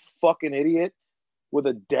one fucking idiot with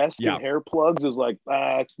a desk and hair plugs is like,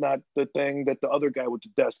 it's not the thing that the other guy with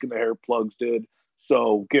the desk and the hair plugs did,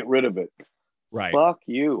 so get rid of it. Right. Fuck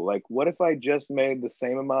you. Like, what if I just made the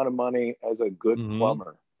same amount of money as a good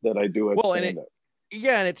plumber that I do at stand-up?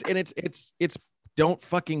 It's don't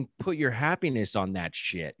fucking put your happiness on that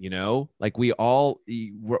shit, you know? Like, we all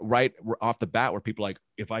right off the bat where people are like,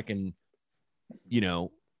 if I can, you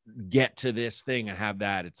know, get to this thing and have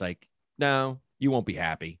that, it's like, no, you won't be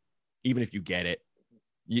happy, even if you get it.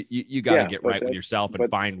 You got to get right with yourself and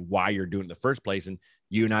find why you're doing it in the first place. And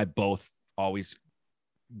you and I both always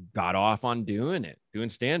got off on doing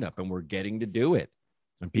stand-up, and we're getting to do it,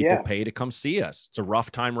 and people pay to come see us. It's a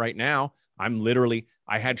rough time right now. I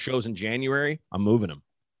had shows in January. I'm moving them.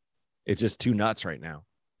 It's just too nuts right now.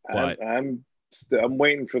 But I'm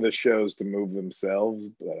waiting for the shows to move themselves.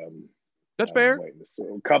 But that's fair.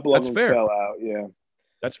 A couple of them fell out. Yeah,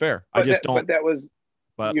 that's fair. But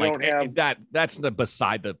that's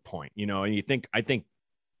beside the point, you know. And I think,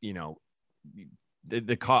 you know,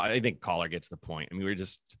 I think caller gets the point. I mean, we're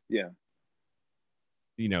just, you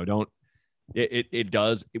know,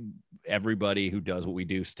 everybody who does what we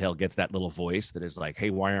do still gets that little voice that is like, hey,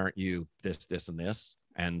 why aren't you this, this, and this?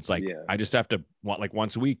 And it's like, I just have to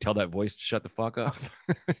once a week, tell that voice to shut the fuck up.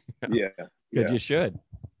 Because you should.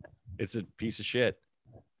 It's a piece of shit.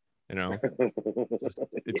 You know,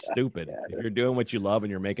 it's stupid. If you're doing what you love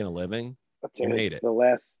and you're making a living, you made it.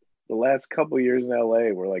 The last couple of years in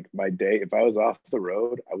LA were like my day. If I was off the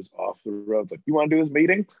road, I was off the road. Like, you want to do this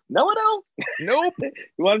meeting? No, I don't. Nope.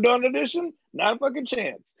 You want to do an audition? Not a fucking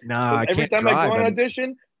chance. Nah, every time I go on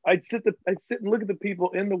audition, I'd sit and look at the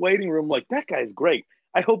people in the waiting room like, that guy's great.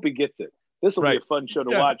 I hope he gets it. This will be a fun show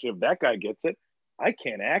to watch if that guy gets it. I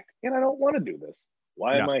can't act, and I don't want to do this.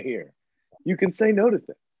 Why am I here? You can say no to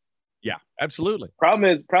things. Yeah, absolutely. Problem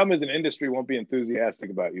is an industry won't be enthusiastic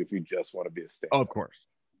about you if you just want to be a stand-up. Of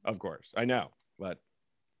course. I know, but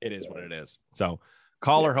it is what it is. So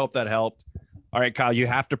caller, hope that helped. All right, Kyle, you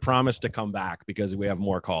have to promise to come back because we have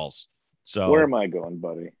more calls. So where am I going,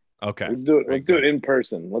 buddy? Okay. Let's do it. Let's do it in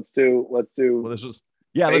person. Let's do. Well, let's do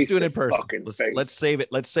it in person. Let's save it.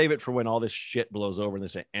 Let's save it for when all this shit blows over and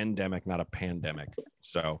this is an endemic, not a pandemic.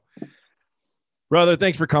 So, brother,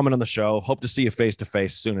 thanks for coming on the show. Hope to see you face to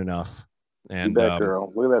face soon enough. And that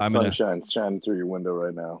girl, look at that sunshine shining through your window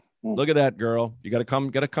right now. Look at that, girl. You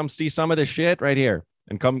gotta come see some of this shit right here,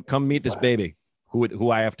 and come meet this baby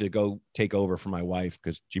who I have to go take over for my wife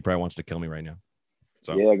because she probably wants to kill me right now.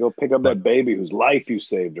 So go pick up that baby whose life you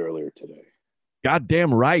saved earlier today.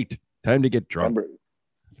 Goddamn right. Time to get drunk. Remember,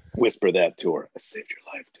 whisper that to her. I saved your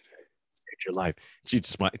life today. Saved your life. She'd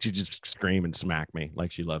just scream and smack me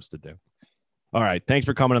like she loves to do. All right. Thanks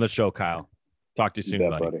for coming on the show, Kyle. Talk to you soon,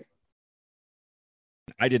 buddy.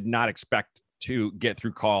 I did not expect to get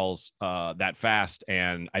through calls that fast,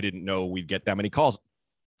 and I didn't know we'd get that many calls.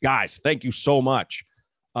 Guys, thank you so much.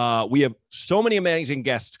 We have so many amazing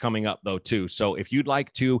guests coming up, though, too. So if you'd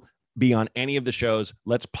like to be on any of the shows,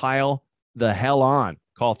 let's pile the hell on.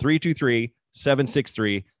 Call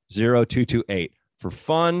 323-763-0228. For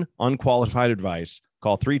fun, unqualified advice,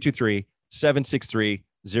 call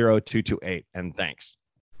 323-763-0228. And thanks.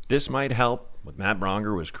 This Might Help with Matt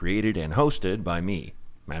Bronger was created and hosted by me,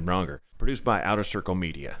 Matt Bronger. Produced by Outer Circle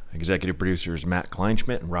Media. Executive producers Matt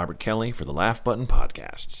Kleinschmidt and Robert Kelly for the Laugh Button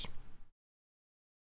Podcasts.